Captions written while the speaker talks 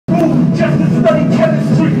study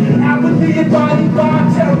chemistry. Apathy and body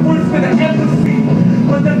vibe, terrorists for the embassy.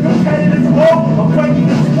 When the competitors war, I'm breaking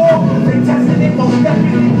the score. They testing it, most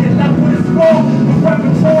definitely get left with a score. The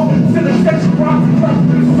repertoire, still a section rocks and left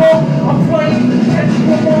with a soul. I'm playing, catching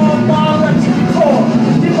them all, my electric core.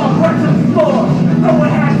 Get my breath to the floor,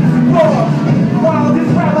 throwing hatches and floors. While this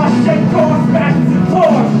rap I shake cars, backers and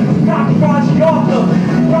floors. Copyright Yorker,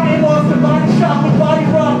 Ryan on some body shop with body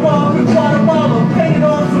rock off in Guatemala. Painted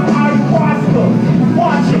on some ayahuasca.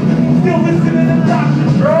 Watching, still listening to Dr.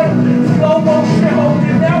 Dre. Slow motion,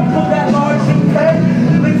 holding out for that large pay.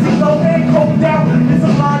 Listen, low and cold out, it's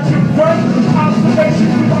a logic break. Observation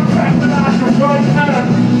through my crack when I can right hand.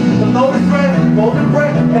 The loaded bread, golden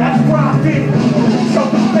bread, that's profit.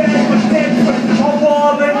 Something bad, but dead pressing on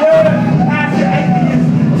wall and there. Ask the atheist,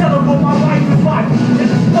 tell them what my life is like. In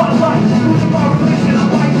the spotlight, losing my religion, I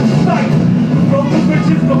like the sight. The road to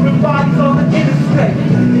riches, looking bodies on the interstate.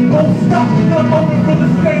 Won't stop, still open for the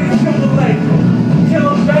state and Silver Lake.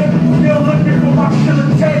 Killer bait, still looking for my killer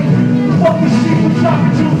tape. Fuck the sheep with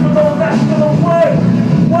chocolate juice for those that still away.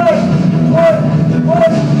 Wait.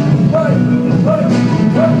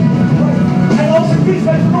 Hey, Ocean Beach,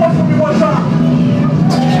 make some noise for me one time.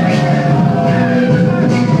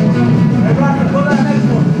 Hey, Rocket, go that next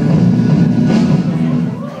one.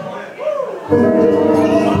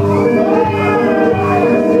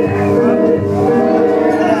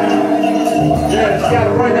 Yeah, just got it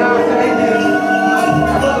right now. It's the 80s.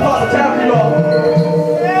 I'm about to tap for y'all.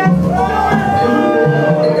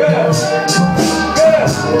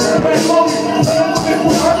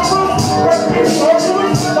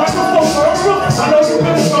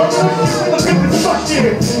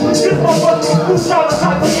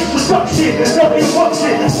 Don't be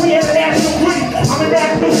bullshit. We international breed. I'm a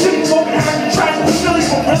national city, smoking hash, trash in Philly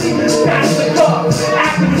for really pass the cup.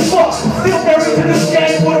 Active as fuck, still married to this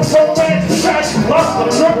game with a romance, trash, lust, I'm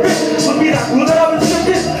nervous. Look at that bullet I've been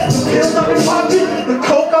sipping, the pills I've been popping, the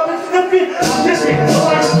coke I've been sniffing. I'm dipping, the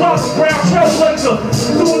line of blood, brown trailblazer,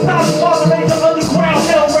 suicide father ranger, underground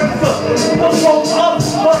hellraiser. The rolls up,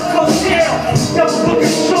 blood comes down. Devil looking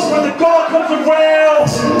shook when the guard comes around.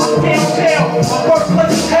 I'm downtown, my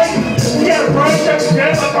birthplace is hate. Yeah, brain check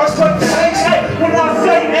again, my first place to hang. Hey, when I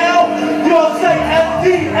say L, you all say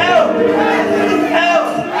S-D-L. L.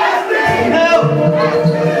 L.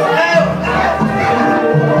 L.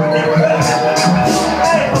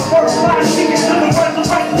 Hey, my first class ticket to the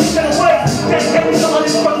resurrection, set away. Dedicated to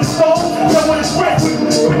unexpected souls, that when it's red,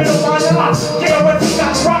 criminal line and lock. KRS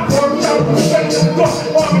got rock, or shout to straight to the door.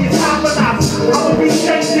 Army is harmonized, I'ma be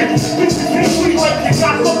changing. Keep the king sweet like you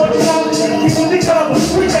got so much knowledge. People think that I'm a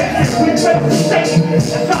sweet agent. We make the state,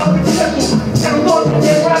 that's how it's simple. And I'm not gonna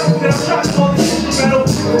get rappers that I'm trying to call this instrumental.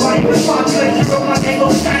 Right in the population of my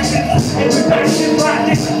Anglo-Saxon. And we back in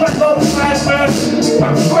Latin, but low class man.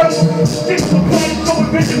 I'm great, six for playing, so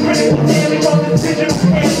vision critical damage on the digital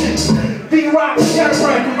engine. D-Rock,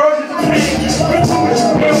 cataract, conversions of pain. Intuition,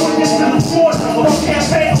 bear witness to the force of a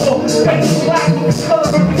campaign. Or face black with the color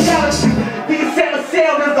of the galaxy. We can set a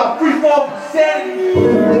sail, there's a free fall from sanity.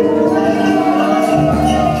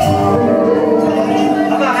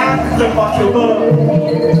 About your love.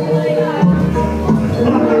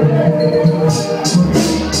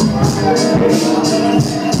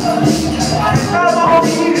 It's not about all we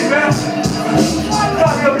needed, man.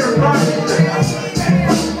 Got me up here crying.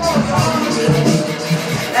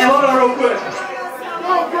 Hey, hold on real quick.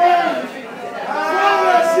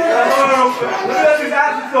 Hold on real quick. Let me let these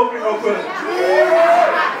asses soak in real quick.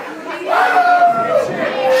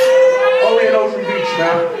 Only in Ocean Beach,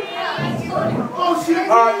 man.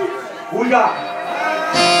 Alright. What we got?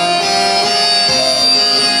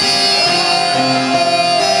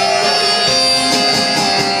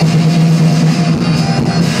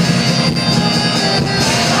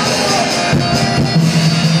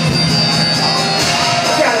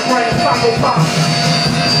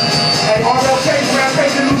 Hey, RLK's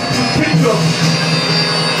rampaging loose with picture.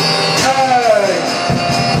 Hey.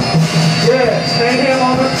 Yeah, stay here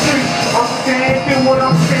on the street. I'm standing what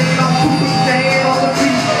I'm saying. I'm super staying on the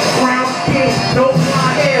beat. Brown skin, no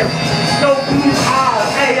blonde hair, no blue eyes.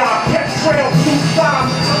 Hey, I kept trail, true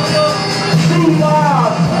sides. True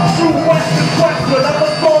lies, true western questwood. I'ma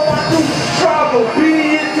go my new travel.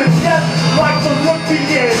 Be it to death like the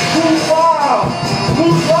Olympians. True lies,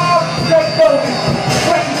 stay focused.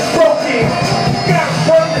 Brains broken. Got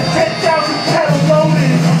burn the 10,000 pedal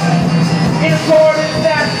loaded. In garden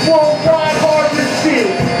that's worldwide harvested.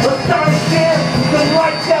 Astonishing the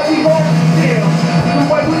light that we hold still. The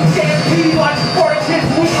way we stampede like Spartacus,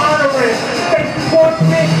 we honor it. Face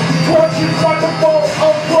enforcement, torches, microphone,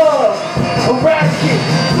 unplugged. Eradicate,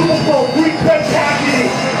 Super Bowl, replay.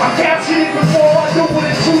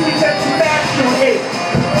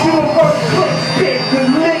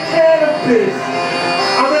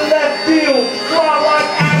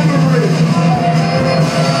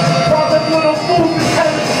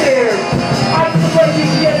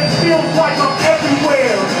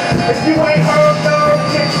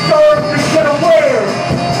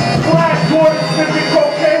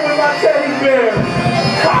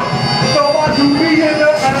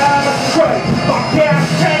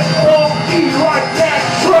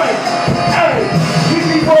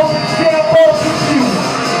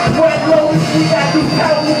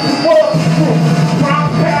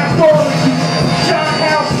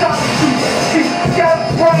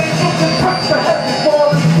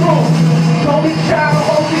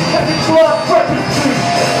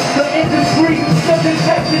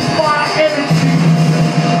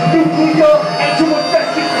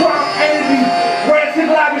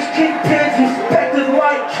 Garbage kingpins respected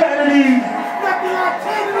like Kennedys.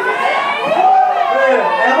 Yeah,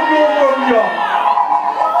 and I'm doing more for y'all.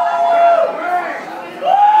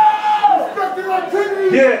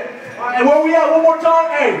 Yeah, and where we at one more time?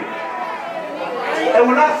 Hey. And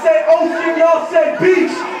when I say ocean, y'all say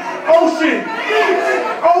beach. Ocean.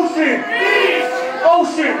 Ocean.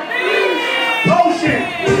 Ocean.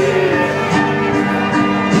 Ocean.